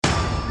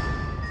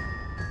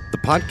The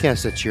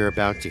podcast that you're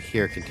about to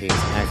hear contains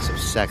acts of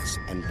sex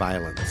and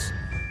violence.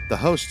 The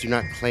hosts do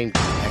not claim to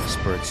be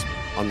experts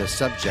on the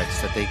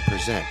subjects that they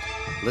present.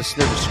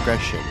 Listener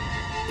discretion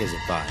is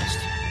advised.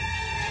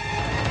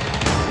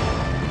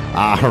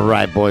 All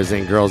right, boys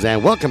and girls,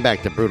 and welcome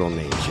back to Brutal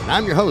Nation.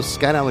 I'm your host,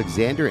 Scott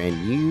Alexander,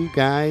 and you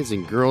guys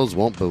and girls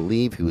won't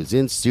believe who is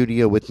in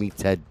studio with me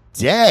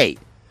today.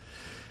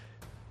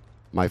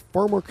 My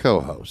former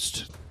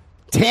co-host,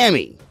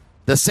 Tammy,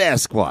 the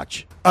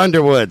Sasquatch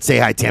Underwood. Say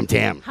hi, Tam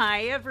Tam.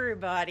 Hi,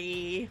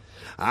 everybody.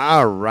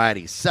 All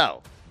righty,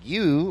 so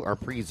you are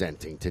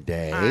presenting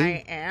today.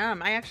 I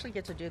am. I actually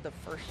get to do the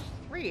first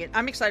three.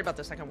 I'm excited about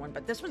the second one,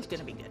 but this one's going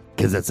to be good.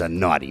 Because it's a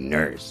naughty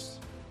nurse.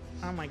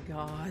 Oh, my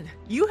God.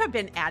 You have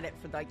been at it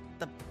for like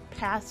the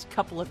past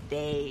couple of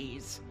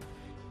days.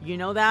 You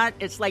know that?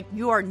 It's like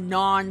you are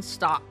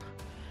nonstop.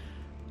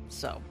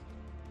 So,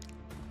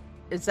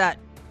 is that...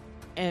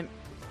 Am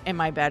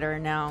I better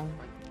now?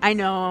 I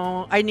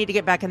know. I need to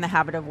get back in the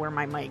habit of where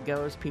my mic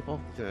goes,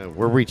 people. I'm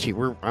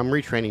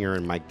retraining her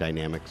in mic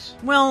dynamics.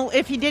 Well,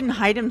 if he didn't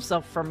hide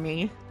himself from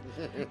me,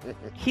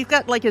 he's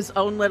got like his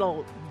own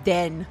little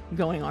den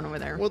going on over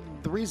there. Well,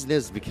 the reason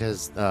is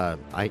because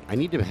I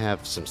need to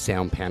have some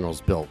sound panels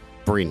built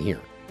for in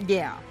here.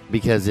 Yeah.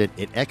 Because it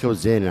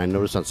echoes in, and I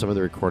noticed on some of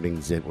the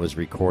recordings it was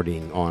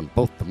recording on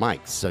both the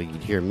mics. So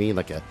you'd hear me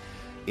like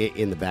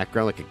in the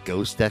background like a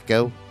ghost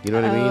echo. You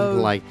know what I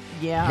mean? Like,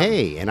 yeah.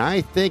 Hey, and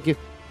I think...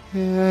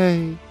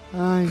 Hey,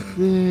 I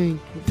think...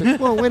 It's like,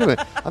 whoa, wait a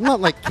minute. I'm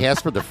not like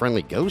Casper the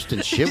Friendly Ghost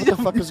and shit. What the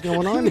fuck is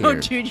going on no, here?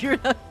 Dude, you're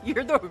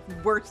the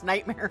worst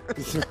nightmare.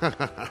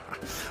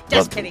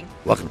 Just kidding.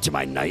 Welcome to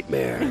my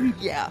nightmare.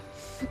 Yeah.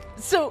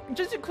 So,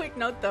 just a quick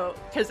note, though,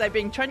 because I've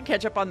been trying to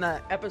catch up on the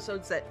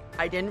episodes that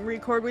I didn't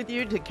record with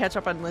you to catch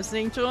up on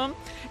listening to them.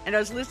 And I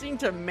was listening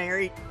to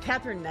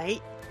Catherine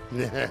Knight.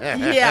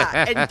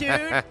 Yeah, and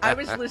dude, I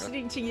was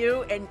listening to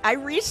you, and I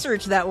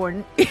researched that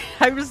one.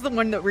 I was the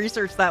one that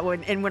researched that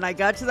one, and when I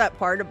got to that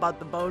part about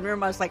the bone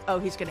room, I was like, oh,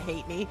 he's going to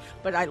hate me,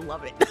 but I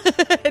love it.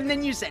 And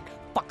then you said,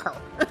 fuck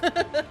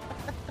her.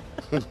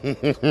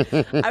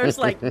 I was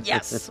like,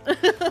 yes.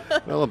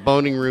 Well, a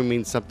boning room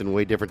means something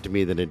way different to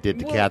me than it did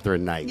to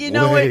Catherine Knight. You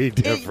know,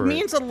 it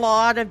means a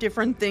lot of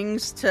different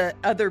things to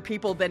other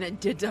people than it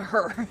did to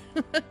her.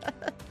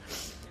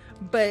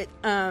 But,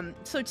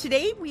 so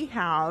today we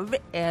have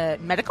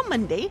Medical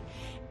Monday.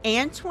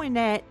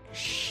 Antoinette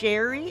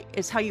Sherry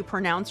is how you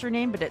pronounce her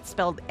name, but it's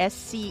spelled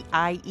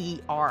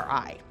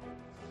S-C-I-E-R-I.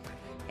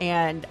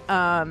 And,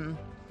 I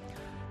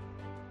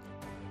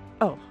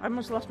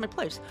almost lost my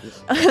place.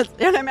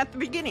 And I'm at the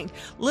beginning.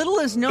 Little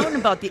is known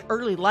about the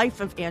early life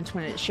of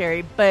Antoinette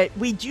Sherry, but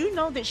we do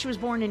know that she was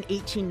born in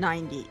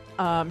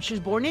 1890. She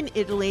was born in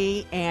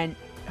Italy, and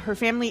her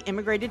family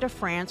immigrated to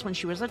France when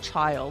she was a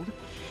child.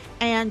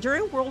 And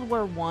during World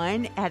War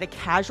I, at a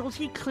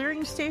casualty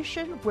clearing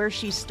station where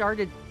she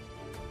started,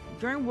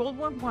 during World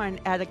War I,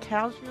 at a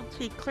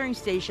casualty clearing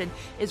station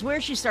is where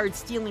she started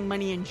stealing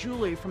money and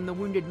jewelry from the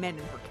wounded men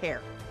in her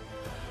care.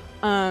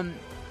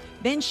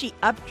 Then she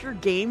upped her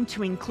game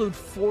to include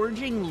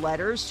forging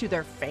letters to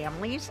their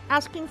families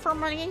asking for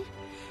money.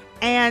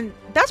 And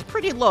that's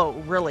pretty low,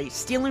 really,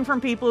 stealing from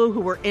people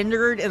who were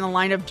injured in the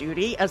line of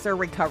duty as they're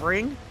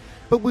recovering.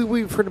 But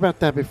we've heard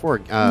about that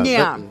before.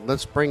 Yeah.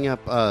 Let's bring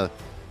up...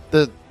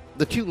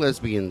 The two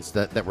lesbians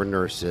that were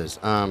nurses.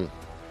 Oh,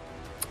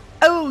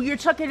 you're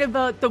talking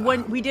about the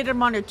one we did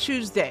them on a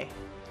Tuesday.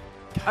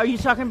 Are you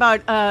talking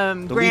about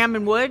Graham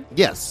and Wood?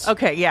 Yes.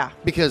 Okay, yeah.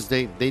 Because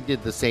they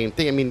did the same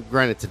thing. I mean,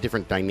 granted, it's a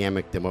different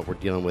dynamic than what we're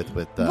dealing with.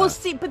 Well,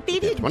 see, but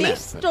they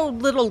stole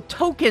little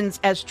tokens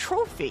as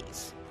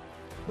trophies.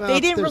 Well, they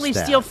didn't really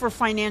steal for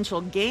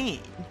financial gain.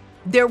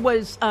 There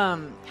was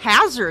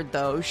Hazard,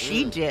 though.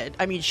 She did.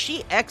 I mean,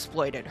 she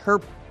exploited her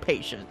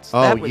patients.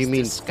 Oh, that was you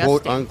mean disgusting.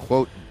 quote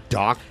unquote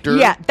Dr.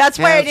 Yeah, that's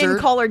why Hazard? I didn't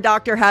call her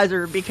Dr.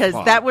 Hazard, because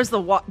Fuck.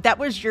 that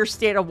was your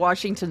state of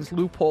Washington's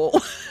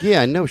loophole.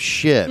 Yeah, no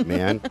shit,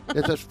 man.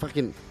 It's just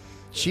fucking.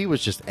 She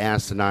was just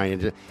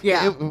asinine.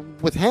 Yeah.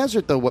 With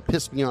Hazard, though, what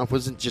pissed me off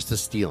wasn't just the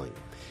stealing.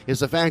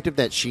 It's the fact of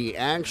that she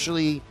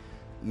actually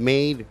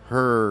made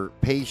her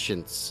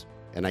patients,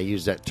 and I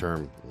use that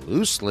term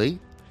loosely.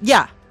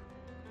 Yeah.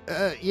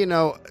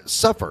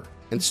 Suffer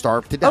and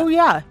starve to death. Oh,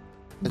 yeah.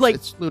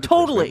 It's ludicrous,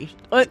 totally.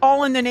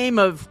 All in the name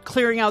of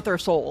clearing out their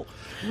soul.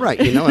 Right,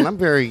 and I'm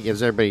very,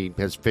 as everybody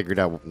has figured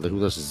out who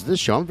listens to this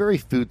show, I'm very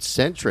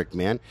food-centric,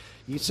 man.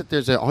 You sit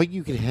there, all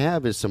you can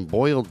have is some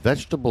boiled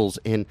vegetables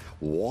and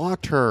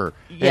water.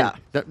 Yeah.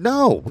 And,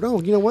 no,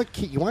 you know what?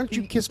 Why don't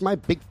you kiss my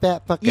big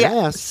fat fucking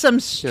ass?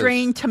 Some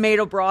strained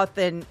tomato broth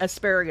and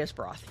asparagus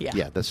broth. Yeah.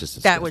 Yeah, that's just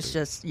disgusting. That was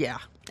just, yeah.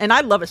 And I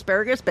love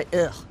asparagus, but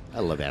ugh. I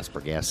love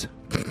aspargas.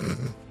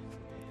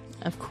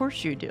 Of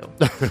course you do.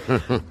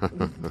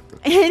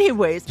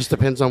 Anyways. Just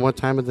depends on what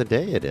time of the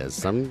day it is.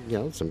 Some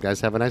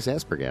guys have a nice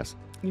aspargas.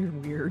 You're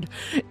weird.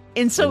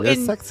 And so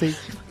sexy.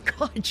 Oh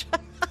my God.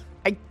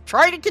 I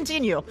try to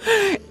continue.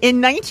 In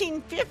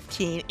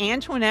 1915,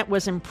 Antoinette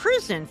was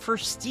imprisoned for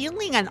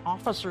stealing an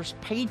officer's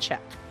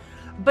paycheck,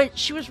 but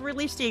she was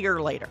released a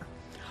year later.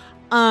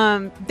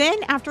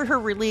 Then after her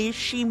release,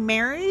 she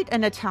married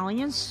an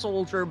Italian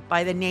soldier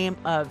by the name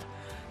of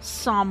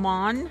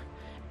Saman,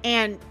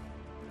 and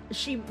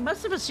she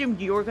must have assumed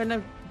you were going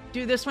to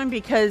do this one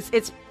because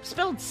it's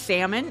spelled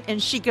salmon,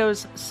 and she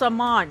goes,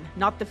 Saman,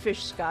 not the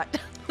fish, Scott.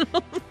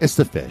 It's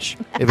the fish.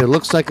 If it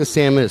looks like a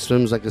salmon, it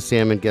swims like a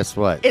salmon, guess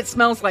what? It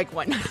smells like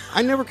one.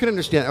 I never could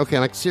understand. Okay,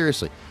 like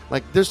seriously.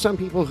 Like there's some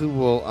people who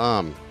will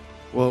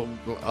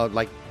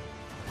like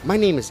my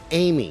name is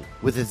Amy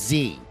with a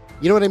Z.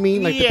 You know what I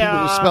mean? Like the people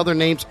who spell their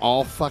names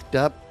all fucked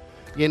up.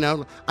 You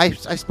know, I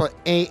spell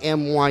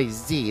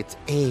AMYZ. It's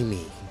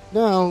Amy.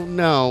 No.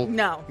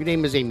 Your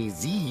name is Amy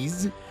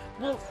Z's.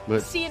 Well,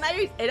 see, and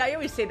I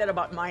always say that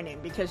about my name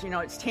because,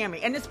 it's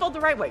Tammy. And it's spelled the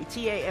right way,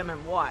 Tammy.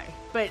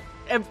 But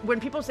when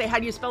people say, how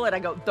do you spell it? I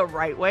go, the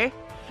right way.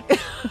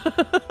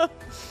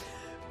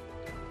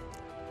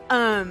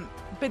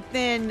 But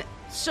then,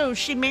 so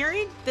she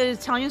married the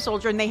Italian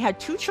soldier and they had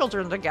 2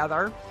 children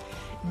together.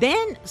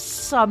 Then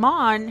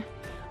Saman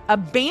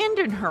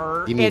abandoned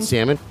her. You mean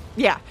salmon?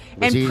 Yeah.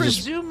 And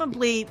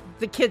presumably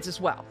the kids as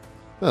well.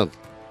 Well,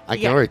 I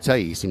can already tell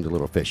you seemed a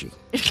little fishy.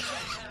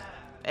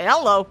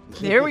 Hello.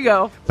 There we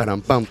go.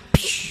 Ba-dum-bum.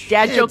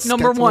 Dad joke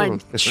number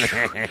 1.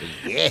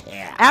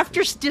 Yeah.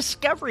 After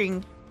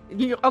discovering,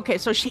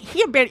 so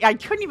he abandoned. I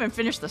couldn't even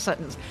finish the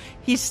sentence.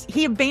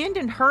 He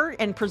abandoned her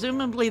and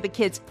presumably the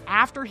kids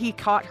after he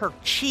caught her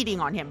cheating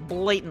on him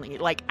blatantly,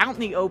 like out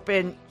in the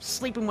open,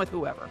 sleeping with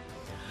whoever.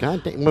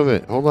 God damn! Wait a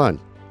minute. Hold on.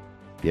 Do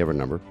you have her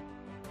number?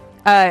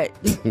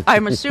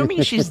 I'm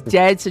assuming she's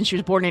dead since she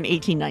was born in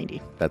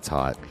 1890. That's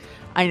hot.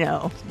 I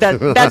know.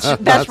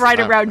 That's right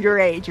around your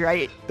age,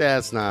 right?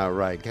 That's not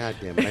right. God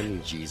damn it. I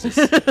need Jesus.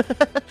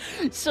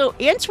 So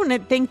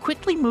Antoinette then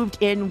quickly moved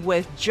in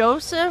with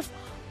Joseph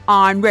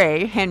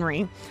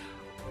Henry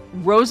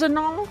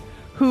Rosenau,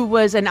 who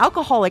was an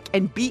alcoholic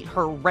and beat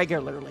her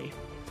regularly.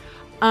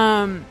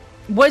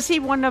 Was he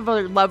one of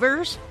her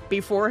lovers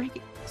before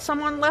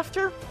someone left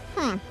her?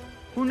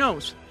 Who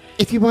knows?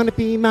 If you want to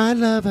be my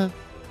lover.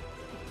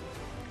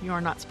 You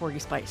are not Sporty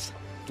Spice.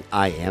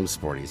 I am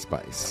Sporty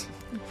Spice.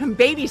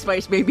 Baby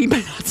Spice, maybe,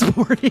 but not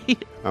Sporty.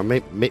 Or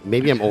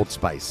maybe I'm Old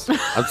Spice.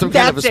 I'm some That's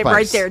kind of a spice. It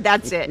right there.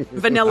 That's it.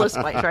 Vanilla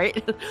Spice,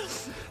 right?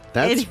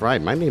 That's right.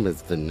 My name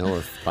is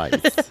Vanilla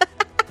Spice.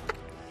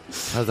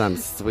 Because I'm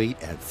sweet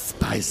and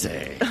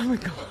spicy. Oh, my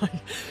God.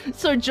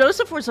 So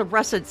Joseph was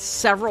arrested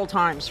several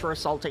times for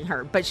assaulting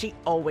her, but she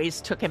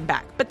always took him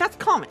back. But that's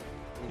common.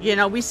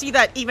 We see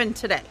that even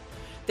today.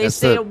 They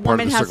say a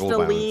woman has to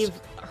leave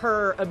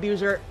her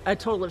abuser a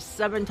total of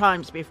 7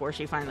 times before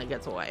she finally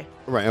gets away.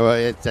 Right. Well,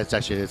 it's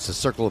a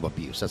circle of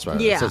abuse. That's right.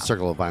 Yeah. It's a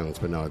circle of violence,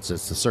 but no, it's a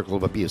circle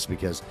of abuse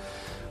because,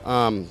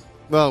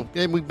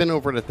 we've been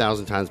over it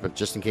 1,000 times, but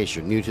just in case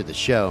you're new to the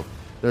show,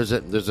 there's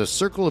a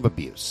circle of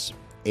abuse,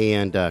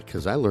 and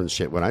because I learned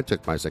shit when I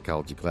took my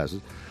psychology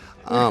classes.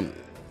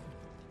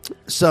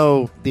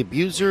 So the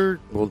abuser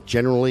will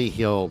generally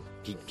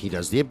he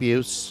does the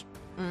abuse,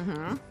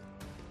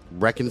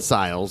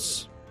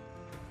 reconciles.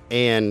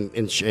 And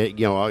it's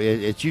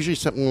usually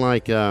something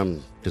like,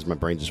 because my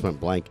brain just went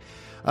blank,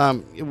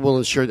 it will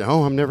ensure that,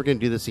 I'm never going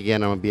to do this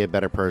again. I'm going to be a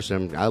better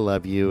person. I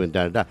love you, and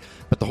da-da-da.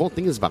 But the whole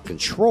thing is about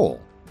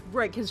control.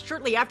 Right, because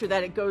shortly after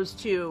that, it goes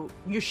to,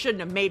 you shouldn't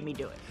have made me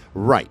do it.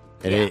 Right.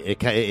 And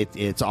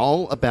it's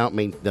all about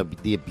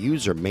the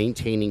abuser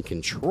maintaining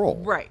control.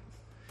 Right.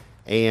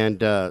 And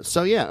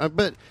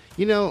but,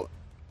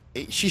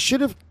 she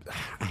should have,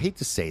 I hate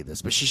to say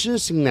this, but she should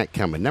have seen that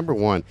coming. Number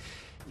one,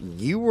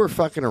 you were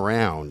fucking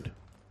around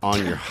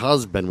on your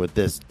husband with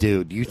this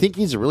dude. Do you think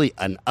he's really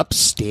an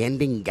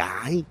upstanding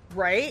guy?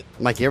 Right.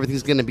 Like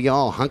everything's going to be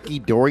all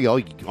hunky-dory,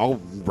 all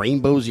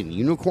rainbows and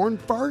unicorn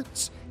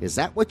farts? Is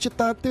that what you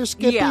thought there,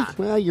 Skippy? Yeah.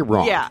 Well, you're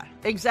wrong. Yeah,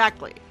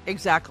 exactly.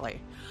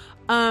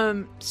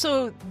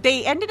 So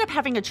they ended up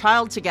having a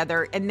child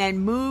together and then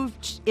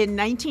moved, in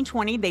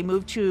 1920, they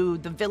moved to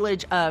the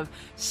village of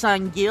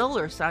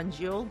Saint-Gilles. I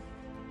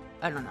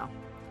don't know.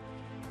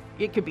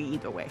 It could be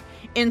either way.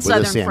 In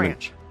southern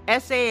France.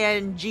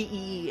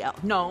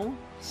 Sangeel. No,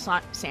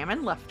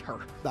 salmon left her.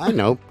 I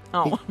know.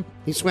 Oh.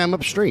 He swam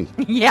upstream.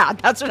 Yeah,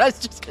 that's what I was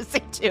just going to say,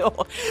 too.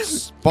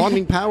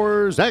 Spawning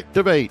powers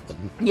activate.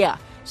 Yeah.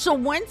 So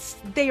once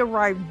they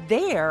arrived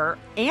there,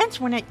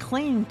 Antoinette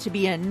claimed to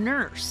be a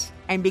nurse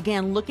and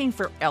began looking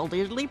for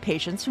elderly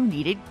patients who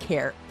needed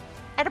care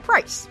at a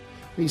price.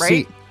 You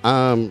right? See,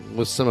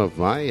 with some of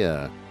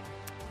my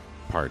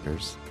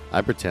partners,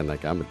 I pretend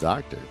like I'm a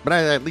doctor. But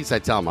at least I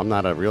tell them I'm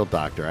not a real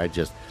doctor. I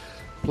just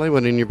play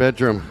one in your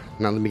bedroom.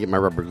 Now let me get my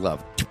rubber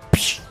glove.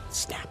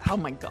 Snap. Oh,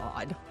 my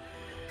God.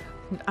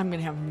 I'm going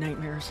to have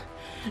nightmares.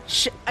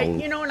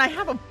 And I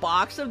have a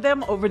box of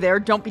them over there.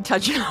 Don't be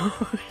touching them.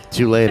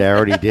 Too late. I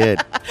already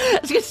did. I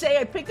was going to say,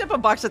 I picked up a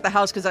box at the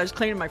house because I was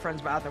cleaning my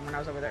friend's bathroom when I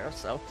was over there.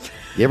 So,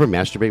 you ever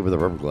masturbate with a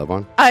rubber glove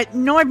on?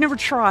 No, I've never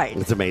tried.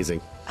 It's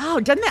amazing. Oh,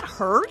 doesn't that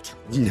hurt?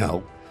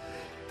 No.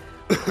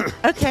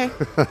 Okay.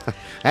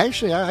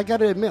 Actually, I got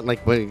to admit,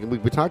 like when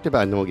we talked about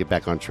it, and then we'll get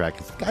back on track.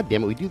 God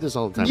damn it, we do this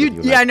all the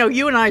time. I know,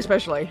 you and I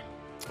especially.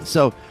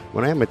 So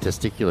when I had my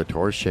testicular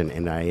torsion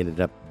and I ended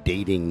up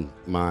dating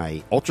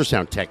my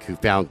ultrasound tech who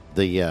found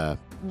the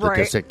Right.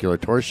 testicular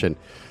torsion.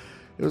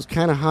 It was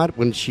kind of hot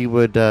when she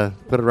would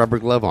put a rubber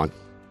glove on.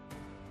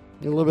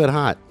 A little bit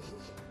hot.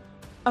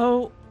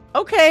 Oh,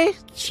 okay.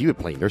 She would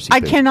play nursing. I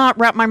boots. cannot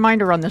wrap my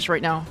mind around this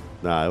right now.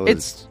 No, it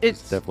was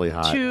It's definitely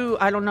hot. Too,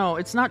 I don't know.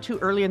 It's not too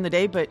early in the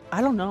day, but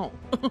I don't know.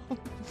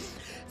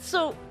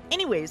 So,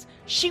 anyways,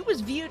 she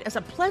was viewed as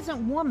a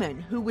pleasant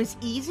woman who was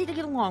easy to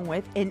get along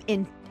with,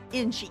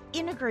 and she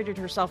integrated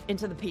herself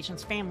into the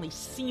patient's family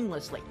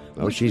seamlessly.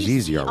 Oh, which she's we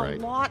easy, see all right.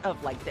 A lot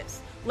of like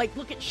this. Like,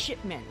 look at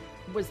Shipman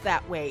was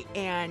that way,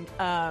 and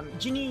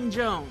Janine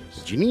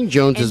Jones. Janine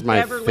Jones and is my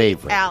Beverly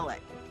favorite.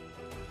 Alec.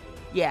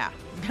 Yeah.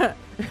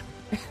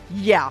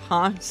 Yeah,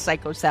 huh?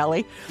 Psycho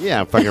Sally.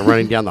 Yeah, fucking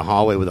running down the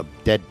hallway with a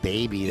dead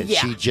baby that Yeah.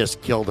 she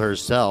just killed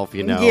herself,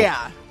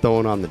 Yeah.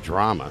 throwing on the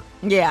drama.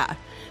 Yeah.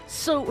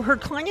 So her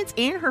clients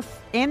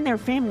and their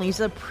families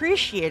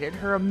appreciated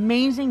her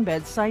amazing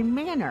bedside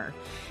manner.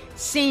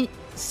 St.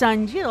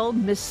 Sanjil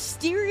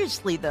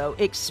mysteriously, though,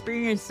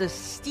 experienced a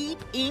steep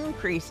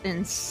increase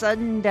in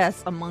sudden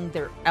deaths among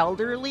their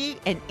elderly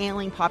and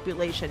ailing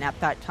population at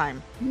that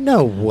time.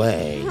 No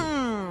way.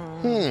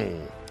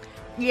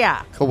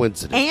 Yeah.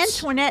 Coincidence.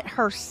 Antoinette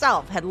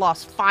herself had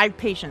lost 5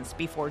 patients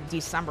before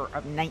December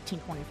of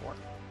 1924.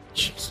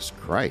 Jesus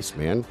Christ,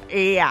 man.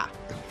 Yeah.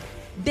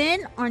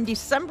 Then on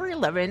December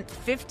 11th,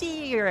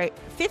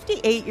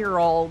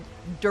 58-year-old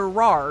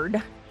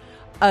Gerard,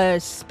 a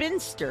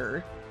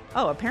spinster.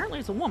 Oh, apparently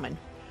it's a woman.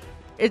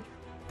 It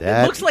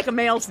looks like a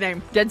male's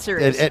name. Dead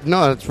serious.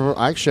 No,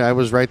 actually, I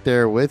was right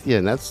there with you,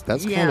 and that's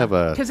kind of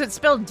a because it's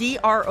spelled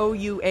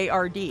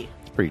Drouard.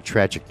 pretty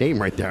tragic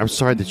name right there. I'm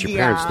sorry that your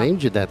Yeah. parents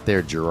named you that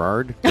there,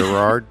 Gerard.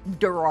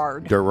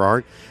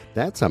 Gerard.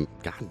 That's a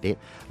goddamn.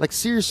 Like,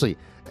 seriously,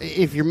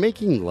 if you're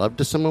making love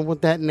to someone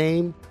with that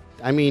name,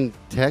 I mean,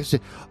 text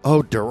it.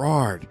 Oh,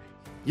 Gerard,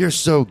 you're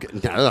so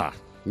good. Ugh.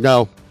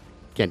 No,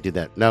 can't do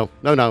that. No.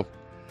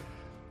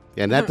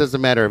 And that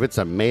doesn't matter if it's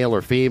a male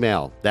or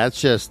female. That's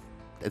just,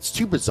 it's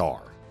too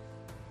bizarre.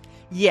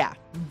 Yeah,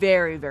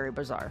 very, very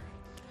bizarre.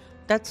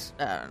 That's,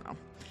 I don't know.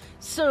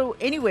 So,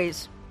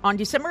 anyways, on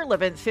December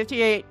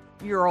 11th,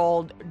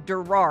 58-year-old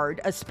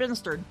Gerard, a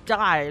spinster,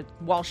 died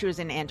while she was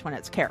in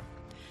Antoinette's care.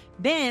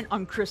 Then,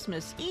 on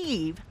Christmas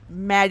Eve,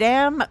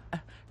 Madame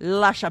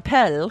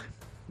Lachapelle,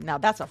 now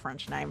that's a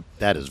French name,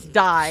 That is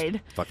died.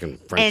 fucking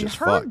French And as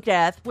her fuck.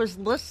 death was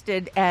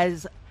listed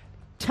as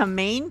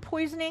ptomaine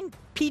poisoning,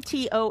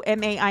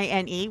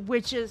 Ptomaine,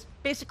 which is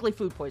basically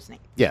food poisoning.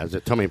 Yeah, it's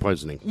a tummy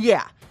poisoning.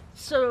 Yeah.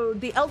 So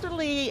the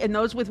elderly and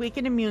those with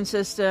weakened immune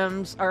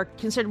systems are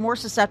considered more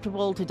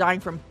susceptible to dying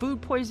from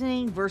food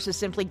poisoning versus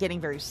simply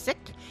getting very sick.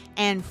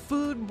 And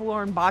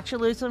foodborne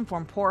botulism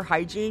from poor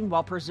hygiene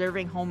while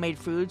preserving homemade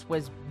foods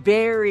was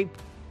very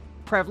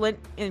prevalent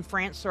in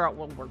France throughout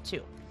World War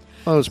II.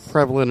 Well, it was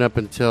prevalent up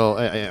until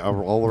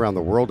all around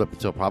the world up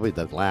until probably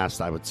the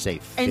last, I would say,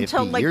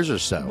 50 years or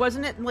so.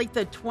 Wasn't it like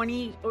the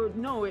 20s? Or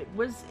no, it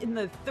was in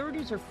the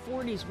 30s or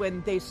 40s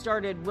when they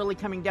started really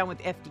coming down with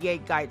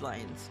FDA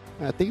guidelines.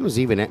 I think it was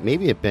even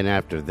maybe it had been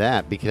after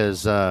that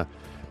because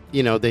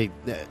you got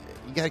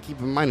to keep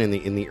in mind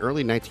in the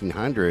early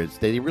 1900s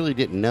they really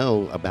didn't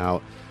know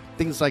about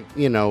things like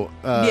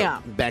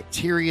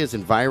bacterias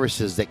and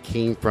viruses that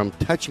came from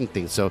touching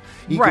things. So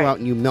you Right. go out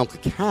and you milk a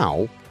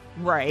cow.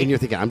 Right. And you're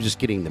thinking, I'm just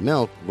getting the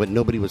milk. What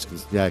nobody was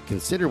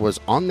considered was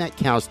on that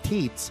cow's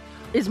teats.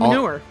 Is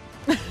manure.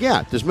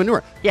 Yeah, there's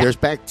manure. Yeah. There's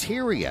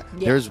bacteria.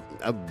 Yeah. There's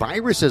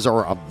viruses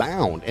are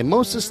abound. And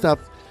most of the stuff,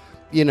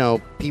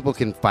 people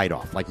can fight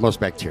off. Like most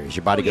bacteria.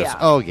 Your body goes,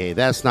 yeah. okay,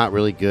 that's not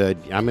really good.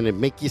 I'm going to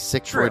make you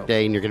sick for a True.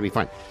 day and you're going to be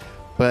fine.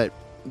 But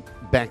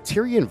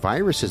bacteria and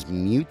viruses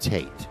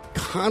mutate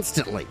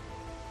constantly.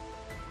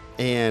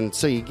 And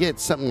so you get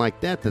something like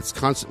that that's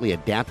constantly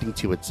adapting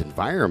to its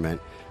environment.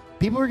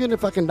 People are going to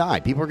fucking die.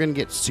 People are going to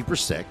get super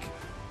sick.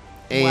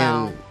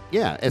 And Wow.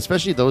 yeah,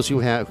 especially those who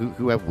have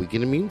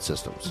weakened immune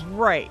systems.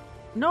 Right.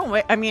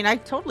 No, I mean, I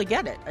totally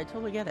get it.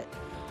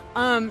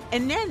 And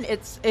then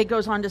it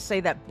goes on to say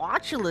that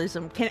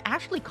botulism can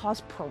actually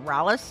cause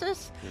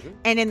paralysis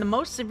and in the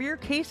most severe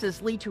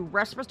cases lead to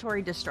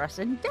respiratory distress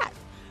and death.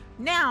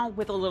 Now,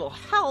 with a little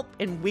help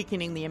in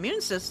weakening the immune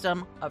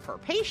system of her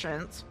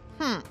patients,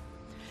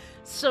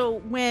 So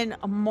when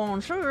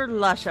Monsieur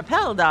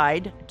Lachapelle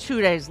died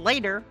 2 days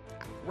later,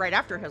 right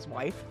after his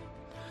wife,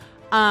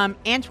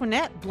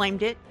 Antoinette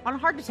blamed it on a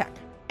heart attack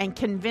and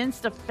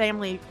convinced a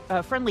friendly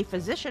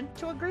physician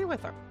to agree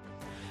with her.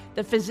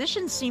 The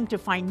physician seemed to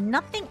find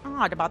nothing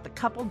odd about the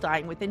couple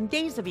dying within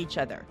days of each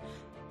other.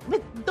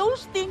 But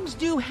those things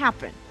do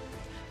happen.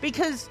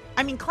 Because,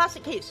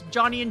 classic case,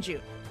 Johnny and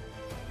June.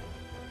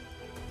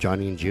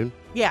 Johnny and June?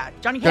 Yeah,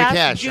 Johnny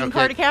Cash, June okay.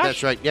 Carter Cash.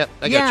 That's right. Yep,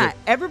 I got Yeah, you.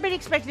 everybody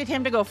expected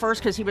him to go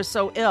first because he was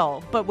so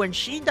ill. But when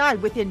she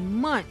died, within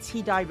months,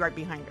 he died right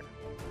behind her.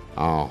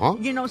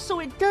 Uh-huh.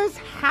 So it does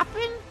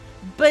happen,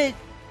 but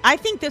I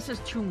think this is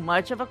too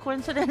much of a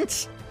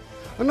coincidence.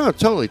 Oh, no,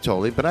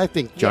 totally. But I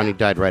think Johnny Yeah.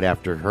 died right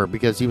after her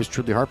because he was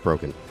truly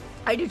heartbroken.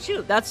 I do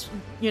too. That's,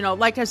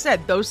 like I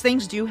said, those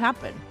things do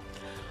happen.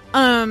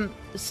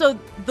 So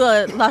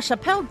the La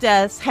Chapelle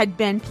deaths had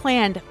been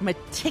planned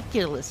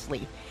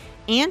meticulously.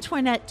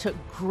 Antoinette took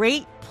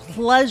great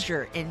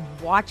pleasure in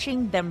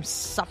watching them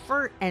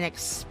suffer and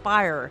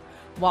expire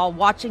while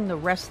watching the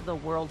rest of the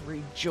world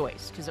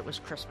rejoice because it was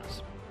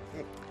Christmas.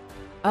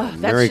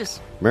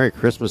 Merry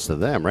Christmas to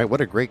them, right?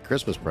 What a great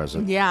Christmas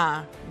present.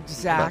 Yeah,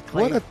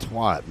 exactly. What a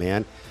twat,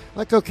 man.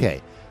 Like,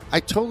 okay, I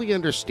totally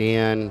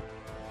understand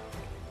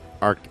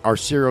our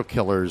serial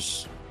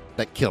killers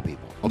that kill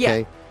people,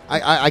 okay? Yeah.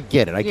 I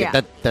get it. I get Yeah.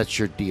 that. That's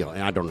your deal.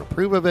 And I don't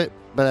approve of it,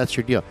 but that's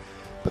your deal.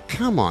 But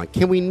come on,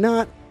 can we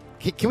not...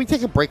 Can we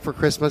take a break for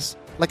Christmas?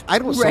 Like, I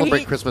don't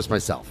celebrate Christmas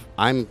myself.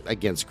 I'm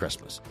against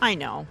Christmas. I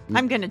know.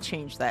 I'm going to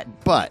change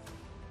that. But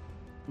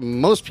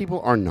most people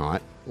are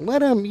not. Let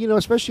them,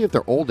 especially if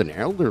they're old and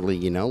elderly,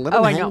 let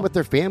them hang with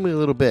their family a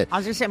little bit. I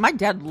was going to say, my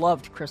dad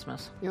loved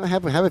Christmas.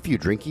 Have a few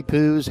drinky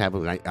poos, have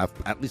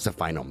at least a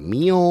final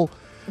meal,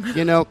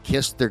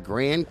 kiss their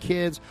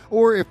grandkids.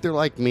 Or if they're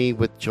like me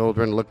with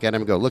children, look at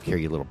them and go, look here,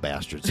 you little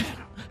bastards.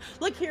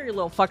 Look here, you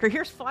little fucker.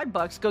 Here's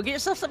 $5. Go get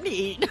yourself something to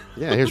eat.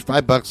 Yeah, here's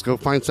 $5. Go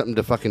find something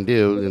to fucking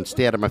do and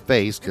stay out of my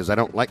face because I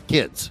don't like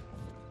kids.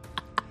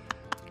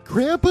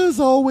 Grandpa's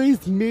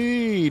always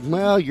mean.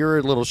 Well, you're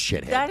a little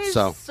shithead. That is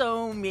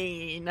so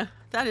mean.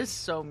 That is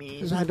so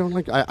mean. I don't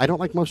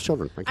like most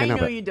children. I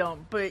know you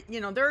don't, but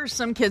there are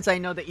some kids I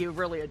know that you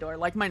really adore,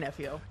 like my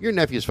nephew. Your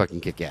nephew's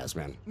fucking kick-ass,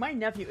 man. My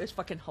nephew is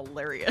fucking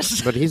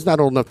hilarious. But he's not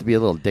old enough to be a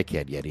little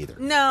dickhead yet either.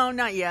 No,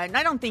 not yet. And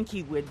I don't think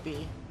he would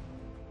be.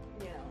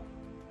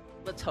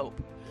 Let's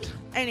hope.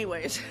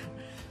 Anyways,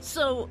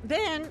 so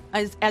then,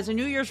 as a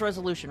New Year's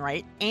resolution,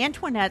 right,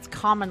 Antoinette's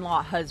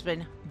common-law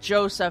husband,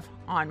 Joseph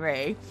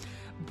Henri,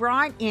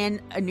 brought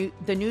in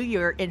the new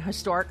year in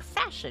historic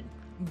fashion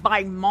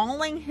by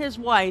mauling his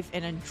wife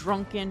in a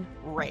drunken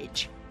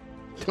rage.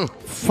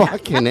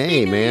 Fucking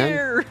A,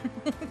 man.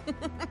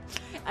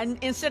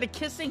 And instead of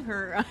kissing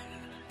her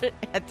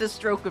at the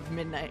stroke of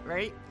midnight,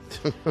 right?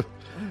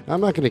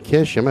 I'm not going to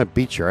kiss you. I'm going to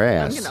beat your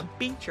ass. I'm going to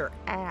beat your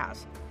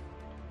ass.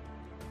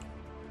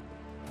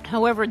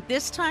 However,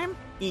 this time,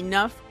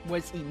 enough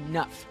was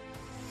enough.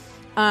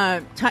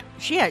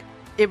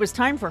 It was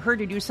time for her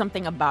to do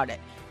something about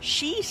it.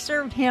 She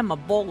served him a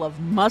bowl of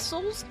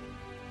mussels,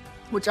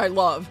 which I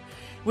love,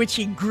 which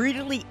he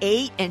greedily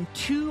ate, and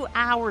 2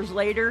 hours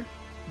later,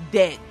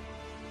 dead.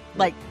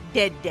 Like,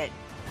 dead.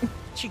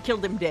 She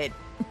killed him dead.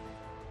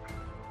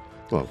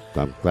 Well,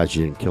 I'm glad she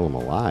didn't kill him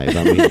alive.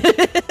 I mean,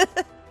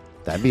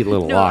 that'd be a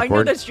little awkward. I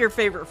know that's your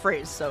favorite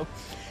phrase,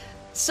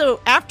 So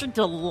after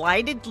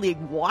delightedly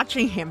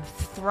watching him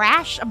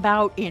thrash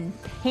about in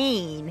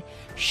pain,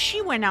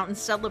 she went out and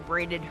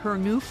celebrated her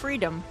new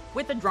freedom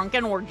with a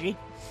drunken orgy.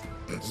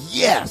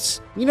 Yes!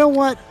 You know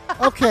what?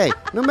 Okay,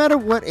 no matter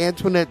what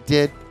Antoinette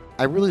did,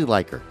 I really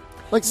like her.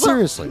 Like,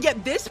 seriously. Yeah,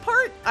 this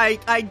part,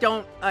 I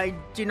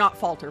do not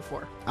falter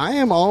for. I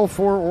am all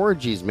for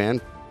orgies,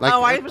 man. Like,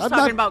 I was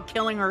talking about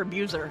killing her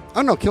abuser.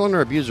 Oh, no, killing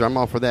her abuser, I'm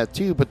all for that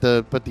too. But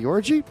the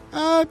orgy,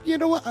 you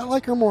know what? I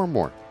like her more and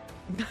more.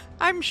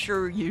 I'm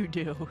sure you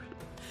do.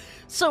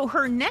 So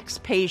her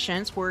next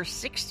patients were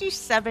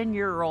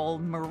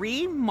 67-year-old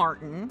Marie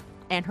Martin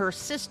and her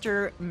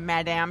sister,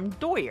 Madame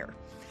Doyer.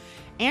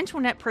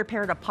 Antoinette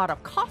prepared a pot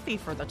of coffee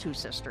for the two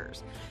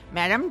sisters.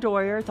 Madame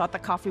Doyer thought the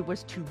coffee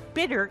was too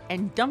bitter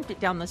and dumped it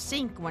down the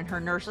sink when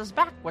her nurse's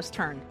back was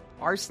turned.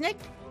 Arsenic?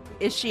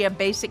 Is she a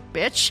basic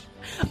bitch?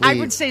 Please. I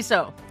would say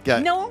so.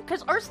 No,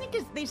 because arsenic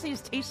they say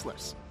is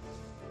tasteless.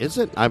 Is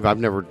it? I've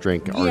never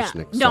drank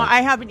arsenic. No,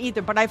 I haven't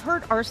either, but I've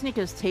heard arsenic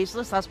is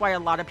tasteless. That's why a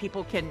lot of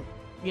people can,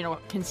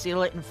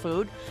 conceal it in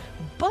food.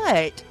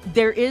 But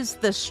there is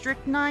the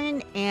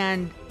strychnine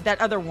and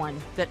that other one,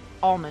 that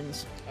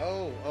almonds.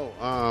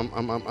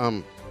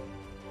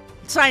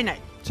 Cyanide.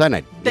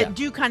 Cyanide. That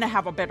do kind of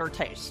have a better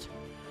taste.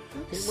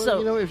 Okay,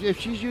 well, if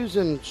she's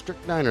using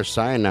strychnine or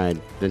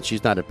cyanide, then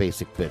she's not a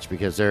basic bitch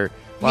because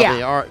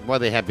while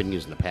they have been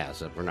used in the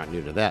past, we're not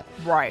new to that.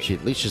 Right.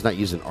 At least she's not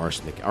using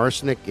arsenic.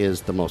 Arsenic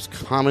is the most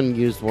common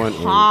used one.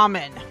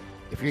 Common.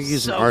 If you're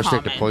using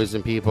arsenic to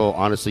poison people,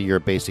 honestly, you're a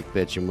basic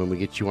bitch. And when we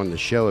get you on the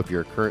show, if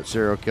you're a current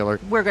serial killer,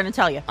 we're going to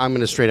tell you. I'm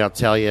going to straight out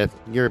tell you,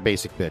 you're a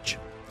basic bitch.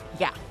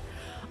 Yeah.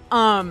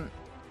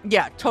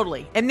 Yeah,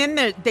 totally. And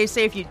then they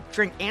say if you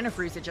drink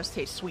antifreeze, it just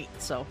tastes sweet.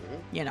 So,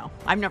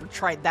 I've never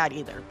tried that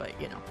either,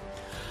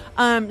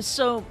 but,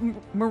 So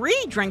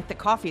Marie drank the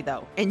coffee,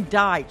 though, and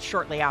died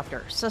shortly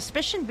after.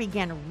 Suspicion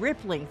began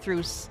rippling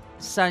through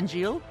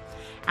Saint-Gilles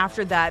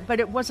after that, but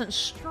it wasn't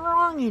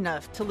strong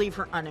enough to leave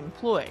her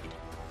unemployed.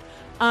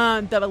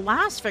 The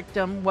last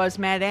victim was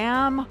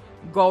Madame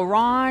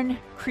Goron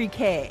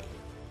Criquet.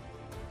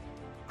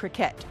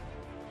 Crequet.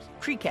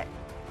 Creeket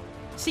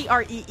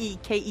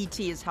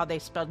is how they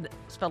spelled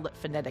it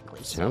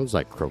phonetically. Sounds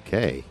like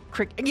croquet.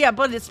 Yeah,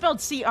 but it's spelled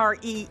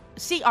Criquet.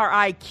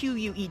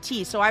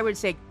 So I would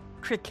say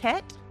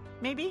cricket,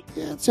 maybe?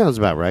 Yeah, it sounds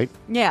about right.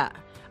 Yeah.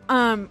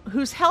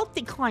 Whose health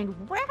declined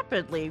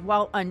rapidly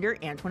while under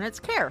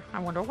Antoinette's care. I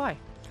wonder why.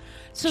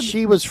 So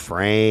She was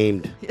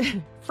framed.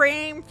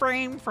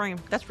 frame.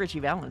 That's Richie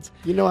Valens.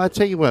 You know, I'll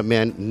tell you what,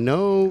 man.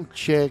 No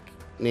chick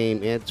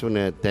named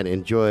Antoinette that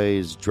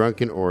enjoys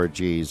drunken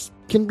orgies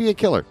can be a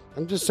killer.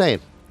 I'm just saying.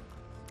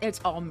 It's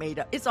all made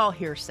up. It's all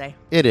hearsay.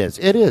 It is.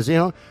 You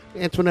know,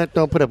 Antoinette,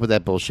 don't put up with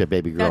that bullshit,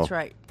 baby girl. That's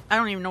right. I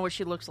don't even know what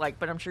she looks like,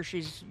 but I'm sure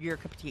she's your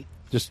cup of tea.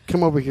 Just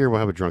come over here. We'll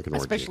have a drunken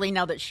orgy. Especially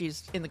now that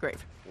she's in the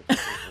grave.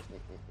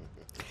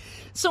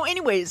 So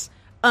anyways,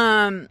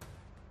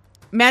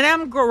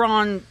 Madame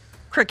Goron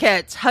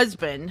Cricket's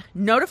husband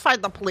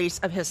notified the police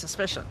of his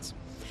suspicions.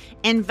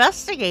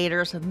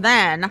 Investigators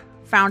then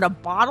found a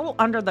bottle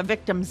under the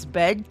victim's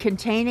bed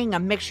containing a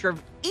mixture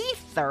of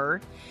ether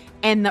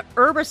and the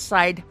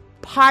herbicide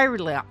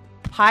Pyralion,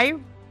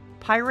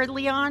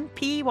 Pyralion.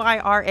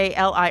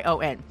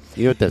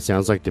 You know what that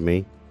sounds like to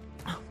me?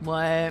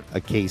 What?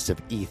 A case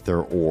of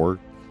ether ore.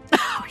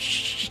 Oh,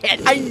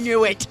 shit. I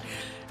knew it.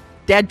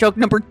 Dad joke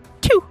number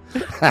 2.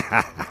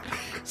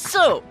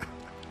 So,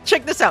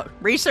 check this out.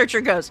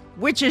 Researcher goes,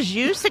 which is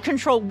used to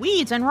control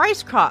weeds and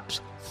rice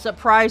crops.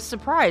 Surprise,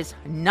 surprise.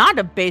 Not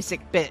a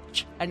basic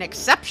bitch. An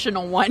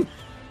exceptional one.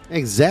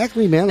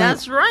 Exactly, man.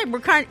 That's right.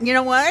 You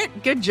know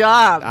what? Good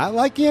job. I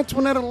like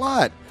Antoinette a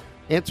lot.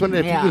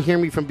 Antoinette, if you can hear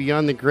me from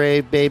beyond the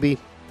grave, baby,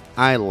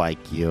 I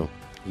like you.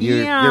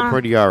 You're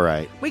pretty all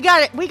right. We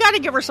got to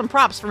give her some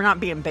props for not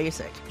being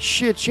basic.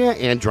 Shit, yeah,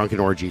 and drunken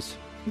orgies.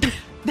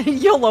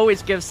 You'll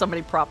always give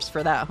somebody props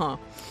for that, huh?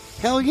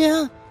 Hell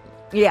yeah.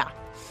 Yeah.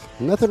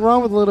 Nothing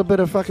wrong with a little bit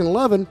of fucking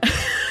loving.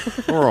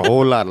 Or a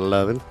whole lot of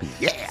loving.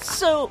 Yeah.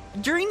 So,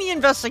 during the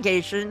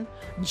investigation,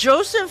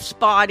 Joseph's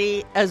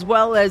body, as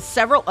well as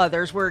several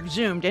others, were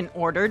exhumed in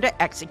order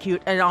to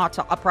execute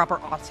a proper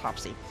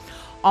autopsy.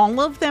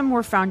 All of them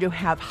were found to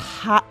have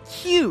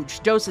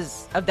huge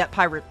doses of that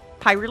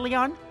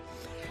Pyralion.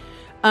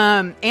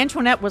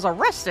 Antoinette was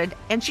arrested,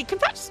 and she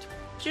confessed.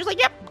 She was like,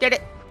 yep, did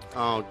it.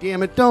 Oh,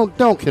 damn it.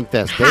 Don't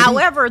confess, baby.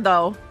 However,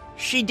 though,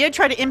 she did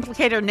try to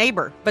implicate her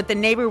neighbor, but the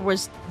neighbor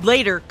was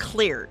later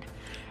cleared.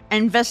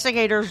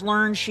 Investigators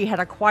learned she had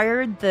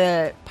acquired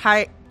the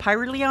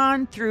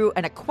Pyralion through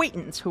an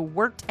acquaintance who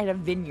worked at a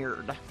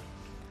vineyard.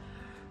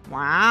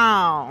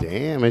 Wow.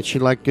 Damn, and she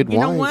liked good wine.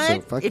 You know what?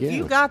 So fuck if yeah.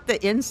 you got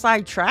the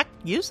inside track,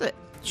 use it.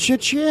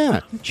 Shit, yeah.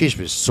 She's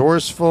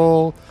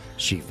resourceful.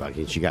 She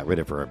got rid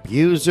of her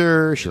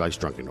abuser. She likes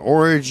drunken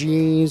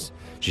orgies.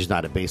 She's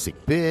not a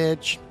basic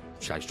bitch.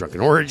 She likes drunken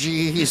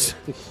orgies.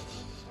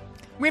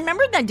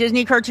 Remember that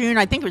Disney cartoon?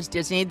 I think it was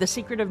Disney, The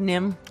Secret of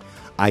NIMH.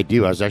 I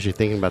do. I was actually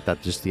thinking about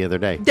that just the other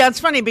day. That's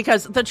funny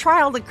because the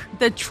trial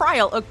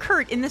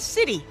occurred in the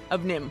city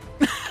of NIMH.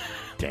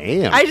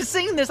 Damn. I just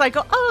sing this, I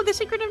go, oh, The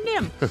Secret of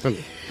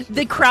NIMH.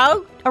 The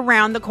crowd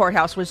around the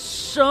courthouse was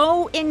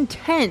so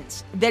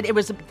intense that it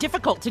was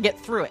difficult to get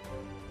through it.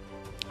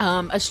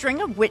 A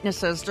string of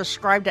witnesses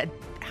described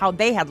how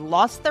they had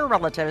lost their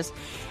relatives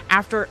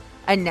after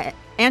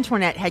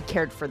Antoinette had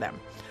cared for them.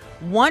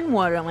 One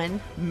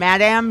woman,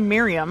 Madame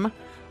Miriam,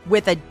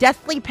 with a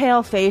deathly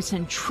pale face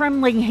and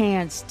trembling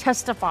hands,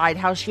 testified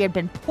how she had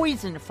been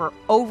poisoned for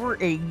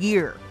over a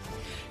year.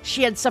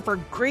 She had suffered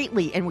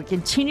greatly and would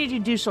continue to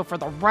do so for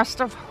the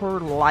rest of her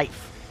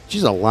life.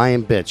 She's a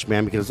lying bitch,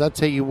 man, because I'll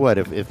tell you what,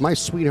 if my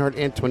sweetheart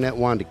Antoinette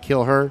wanted to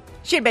kill her,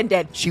 she'd been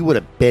dead. She would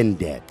have been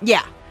dead.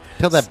 Yeah.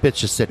 Tell that bitch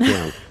to sit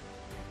down.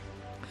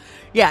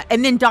 Yeah,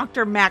 and then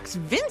Dr. Max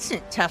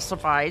Vincent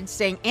testified,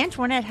 saying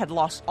Antoinette had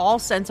lost all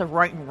sense of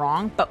right and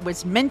wrong, but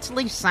was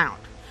mentally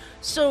sound.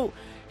 So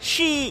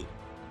she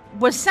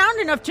was sound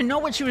enough to know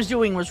what she was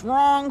doing was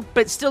wrong,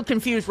 but still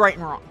confused right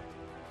and wrong.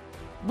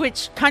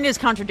 Which kind of is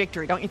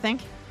contradictory, don't you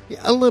think? Yeah,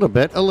 a little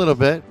bit.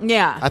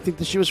 Yeah. I think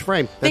that she was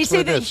framed. They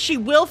say that she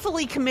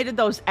willfully committed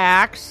those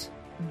acts,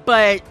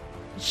 but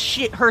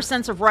her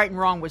sense of right and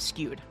wrong was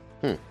skewed.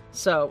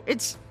 So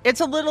it's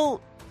a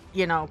little,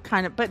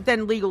 kind of, but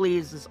then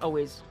legalese is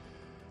always.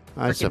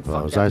 I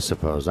suppose.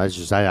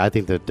 I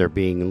think that they're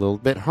being a little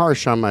bit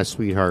harsh on my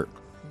sweetheart.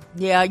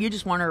 Yeah, you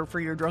just want her for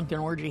your drunken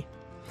orgy.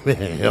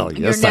 Hell, yes,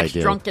 your next I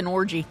do. Drunken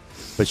orgy.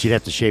 But she'd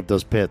have to shave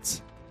those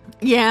pits.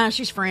 Yeah,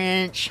 she's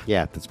French.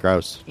 Yeah, that's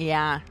gross.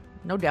 Yeah,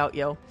 no doubt,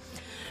 yo.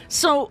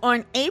 So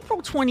on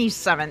April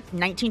 27th,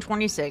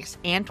 1926,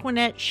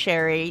 Antoinette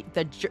Sherry,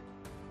 the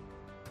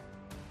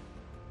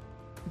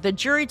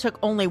jury took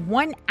only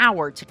 1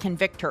 hour to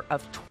convict her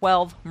of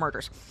 12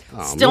 murders.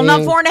 Oh, Still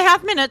not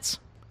 4.5 minutes,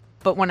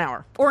 but 1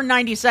 hour. Or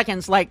 90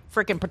 seconds like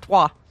frickin'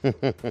 patois.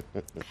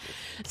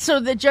 So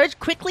the judge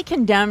quickly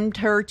condemned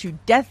her to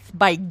death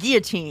by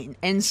guillotine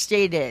and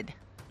stated,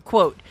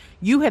 quote,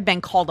 "You have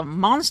been called a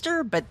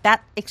monster, but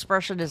that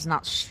expression is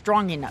not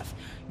strong enough.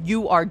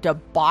 You are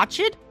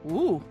debauched.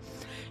 Ooh.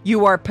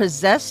 You are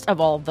possessed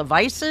of all the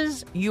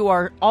vices. You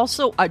are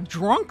also a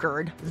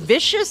drunkard,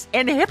 vicious,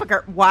 and a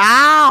hypocrite."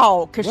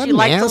 Wow. Because she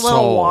liked a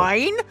little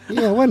wine.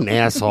 Yeah, what an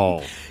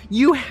asshole.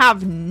 "You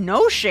have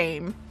no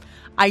shame.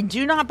 I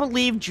do not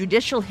believe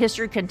judicial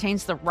history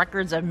contains the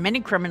records of many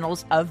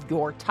criminals of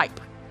your type."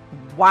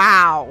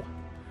 Wow.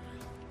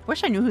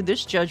 Wish I knew who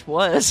this judge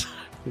was.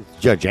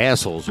 Judge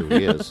assholes who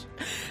he is.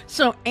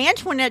 So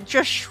Antoinette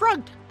just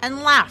shrugged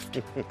and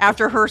laughed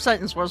after her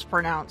sentence was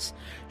pronounced.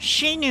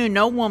 She knew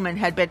no woman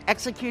had been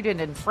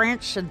executed in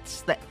France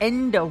since the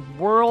end of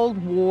World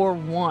War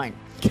I.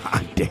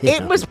 God damn.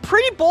 It was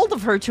pretty bold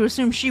of her to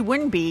assume she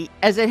wouldn't be,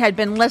 as it had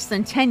been less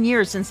than 10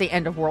 years since the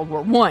end of World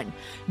War I.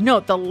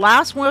 Note, the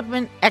last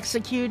woman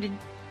to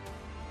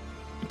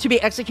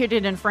be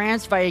executed in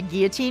France via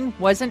guillotine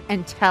wasn't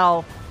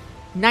until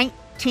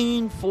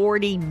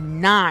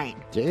 1949.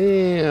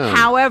 Damn.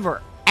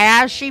 However,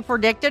 as she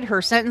predicted,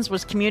 her sentence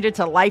was commuted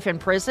to life in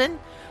prison,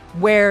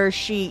 where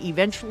she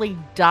eventually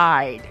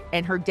died,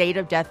 and her date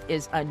of death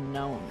is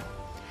unknown.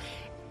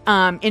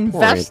 Poor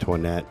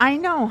Antoinette. I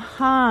know,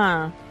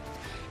 huh?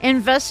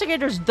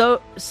 Investigators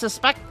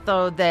suspect,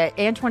 though, that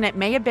Antoinette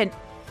may have been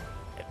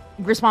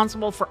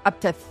responsible for up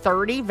to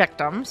 30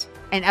 victims,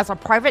 and as a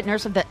private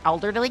nurse of the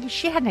elderly,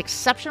 she had an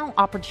exceptional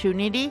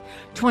opportunity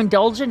to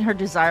indulge in her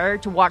desire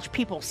to watch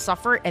people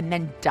suffer and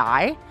then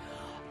die.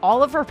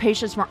 All of her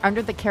patients were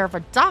under the care of a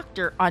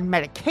doctor on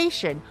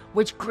medication,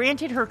 which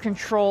granted her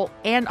control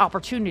and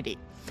opportunity.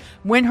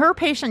 When her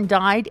patient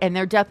died and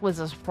their death was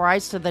a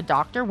surprise to the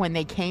doctor when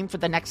they came for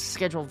the next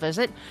scheduled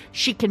visit,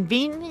 she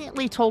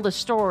conveniently told a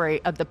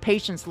story of the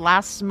patient's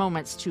last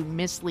moments to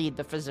mislead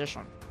the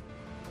physician.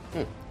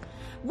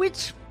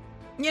 Which,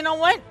 you know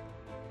what?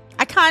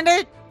 You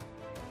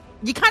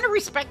kind of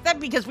respect that,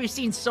 because we've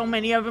seen so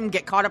many of them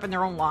get caught up in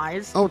their own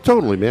lies. Oh,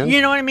 totally, man.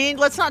 You know what I mean?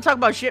 Let's not talk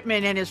about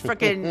Shipman and his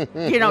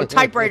freaking,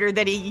 typewriter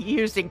that he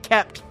used and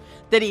kept,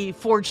 that he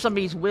forged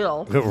somebody's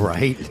will.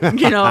 Right.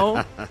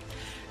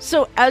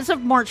 So as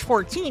of March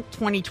 14th,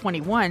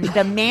 2021,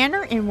 the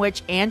manor in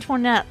which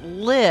Antoinette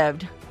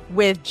lived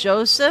with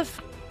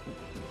Joseph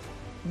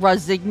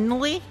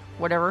Rossignoli,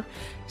 whatever,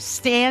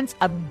 stands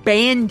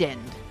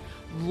abandoned,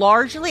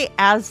 largely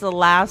as the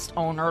last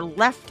owner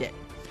left it.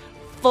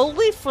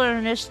 Fully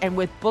furnished and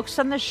with books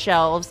on the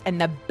shelves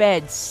and the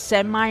bed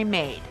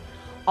semi-made.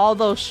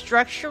 Although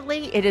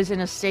structurally it is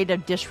in a state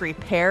of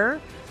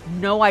disrepair,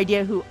 no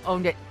idea who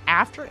owned it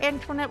after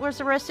Antoinette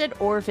was arrested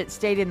or if it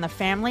stayed in the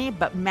family,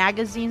 but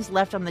magazines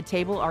left on the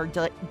table are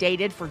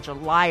dated for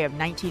July of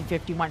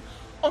 1951.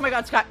 Oh my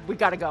God, Scott, we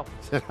gotta go.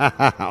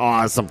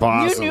 Awesome.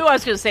 You knew I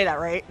was gonna say that,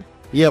 right?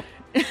 Yep.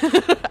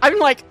 I'm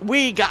like,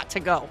 we got to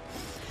go.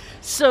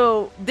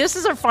 So this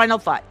is our final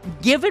thought.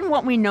 Given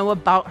what we know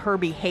about her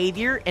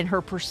behavior and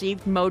her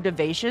perceived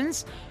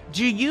motivations,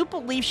 do you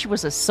believe she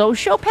was a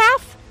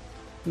sociopath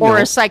or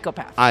No. a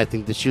psychopath? I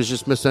think that she was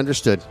just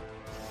misunderstood.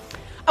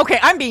 Okay,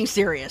 I'm being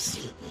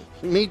serious.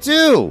 Me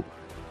too.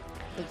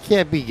 I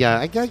can't be.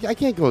 I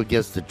can't go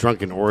against the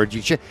drunken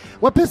orgy shit.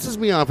 What pisses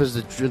me off is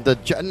this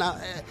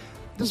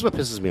is what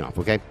pisses me off.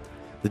 Okay,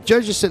 the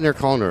judge is sitting there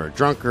calling her a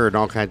drunkard and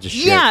all kinds of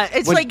shit. Yeah,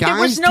 it's when like guys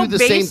there was no do the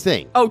base. same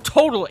thing. Oh,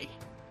 totally.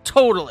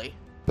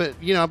 But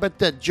I bet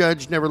that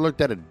judge never looked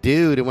at a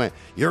dude and went,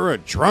 "You're a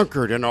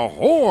drunkard and a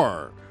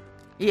whore."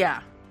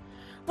 Yeah.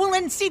 Well,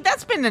 and see,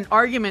 that's been an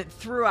argument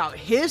throughout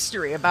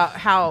history about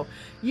how,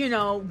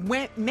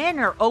 when men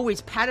are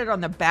always patted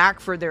on the back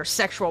for their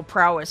sexual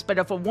prowess, but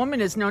if a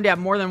woman is known to have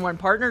more than one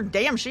partner,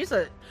 damn, she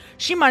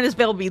might as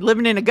well be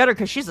living in a gutter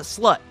because she's a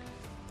slut.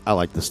 I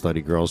like the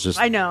slutty girls.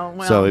 I know.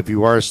 Well, So if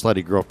you are a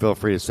slutty girl, feel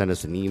free to send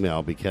us an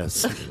email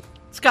because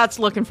Scott's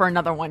looking for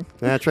another one.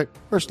 that's right.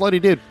 Or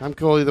slutty dude. I'm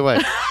cool either way.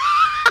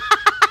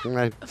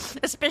 Right.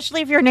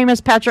 Especially if your name is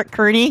Patrick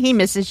Kearney, he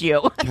misses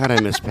you. God, I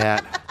miss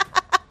Pat.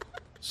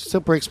 Still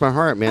breaks my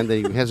heart, man, that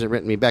he hasn't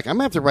written me back. I'm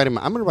gonna have to write him.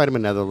 I'm gonna write him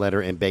another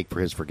letter and beg for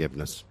his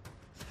forgiveness.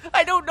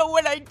 I don't know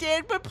what I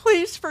did, but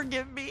please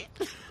forgive me.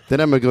 Then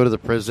I'm gonna go to the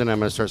prison. I'm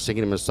gonna start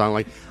singing him a song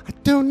like, "I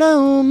don't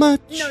know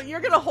much, No, you're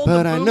gonna hold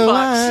but the I boombox. know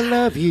I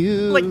love you."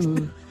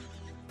 Like-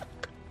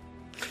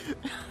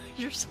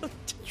 You're so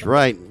That's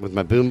right. With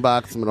my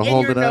boombox, I'm gonna and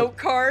hold your it up. note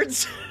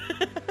cards.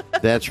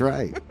 That's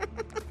right.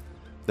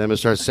 Then I'm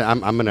gonna start.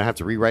 I'm gonna have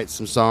to rewrite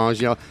some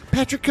songs.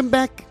 Patrick, come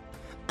back.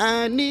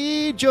 I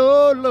need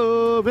your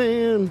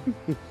loving.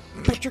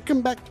 Patrick,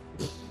 come back.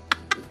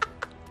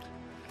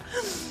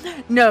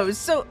 No,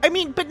 so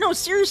but no,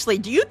 seriously,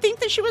 do you think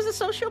that she was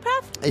a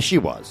sociopath? She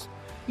was.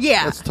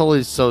 Yeah. That's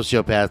totally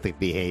sociopathic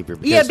behavior.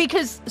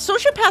 Because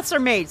sociopaths are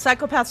made,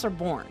 psychopaths are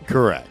born.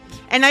 Correct.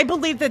 And I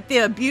believe that the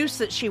abuse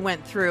that she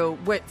went through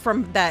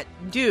from that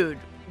dude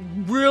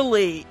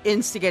really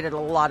instigated a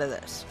lot of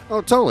this.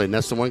 Oh, totally. And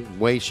that's the one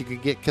way she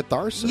could get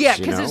catharsis. Yeah,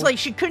 because it's like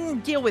she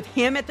couldn't deal with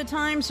him at the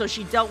time, so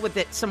she dealt with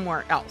it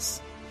somewhere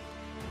else.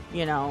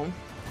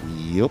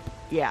 Yep.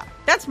 Yeah,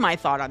 that's my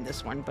thought on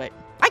this one, but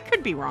I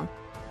could be wrong.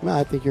 No,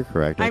 I think you're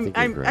correct.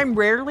 I'm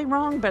rarely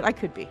wrong, but I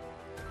could be.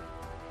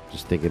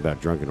 Just thinking about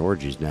drunken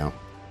orgies now.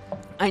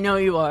 I know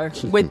you are.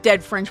 With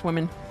dead French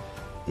women.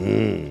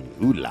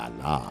 Ooh la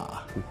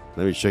la.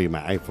 Let me show you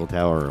my Eiffel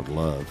Tower of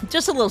love.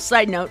 Just a little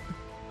side note.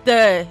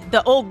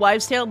 The old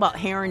wives' tale about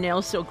hair and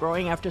nails still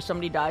growing after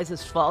somebody dies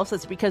is false.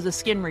 It's because the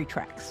skin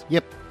retracts.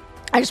 Yep.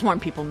 I just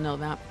want people to know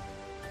that.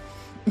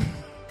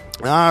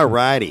 All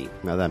righty.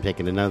 Now that I'm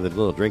taking another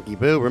little drinky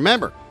poo,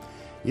 remember,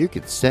 you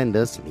can send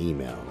us an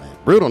email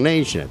at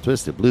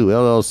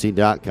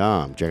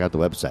brutalnation@twistedbluellc.com. Check out the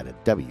website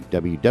at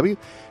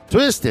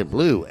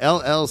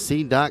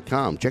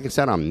www.twistedbluellc.com. Check us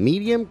out on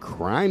Medium,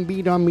 Crime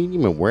Beat on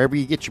Medium, and wherever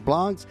you get your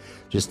blogs.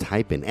 Just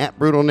type in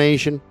Brutal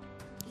Nation.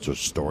 So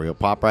story will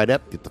pop right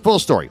up. Get the full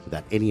story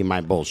without any of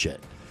my bullshit.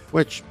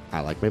 Which, I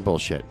like my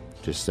bullshit.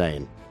 Just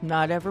saying.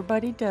 Not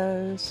everybody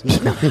does.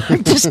 No,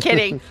 I'm just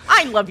kidding.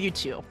 I love you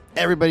too.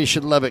 Everybody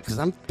should love it because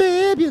I'm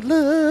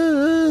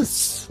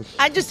fabulous.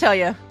 I just tell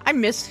you, I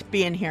miss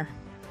being here.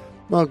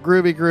 Well,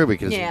 groovy,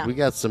 because we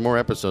got some more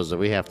episodes that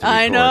we have to record.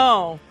 I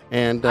know.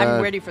 And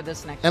I'm ready for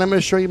this next And I'm going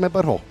to show you my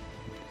butthole.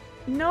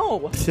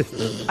 No.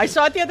 I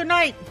saw it the other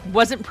night.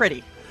 Wasn't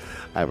pretty.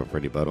 I have a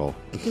pretty butthole.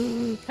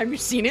 Have you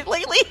seen it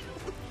lately?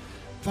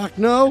 Fuck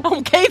no.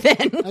 Okay,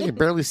 then. I can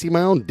barely see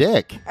my own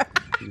dick.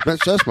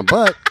 That's just my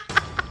butt.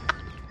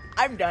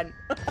 I'm done.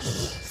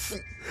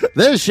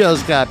 This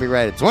show's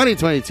copyrighted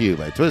 2022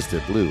 by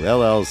Twisted Blue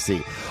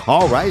LLC.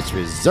 All rights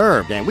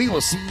reserved. And we will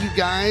see you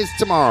guys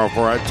tomorrow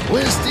for a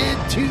Twisted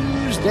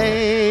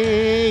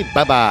Tuesday.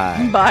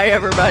 Bye-bye. Bye,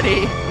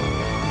 everybody.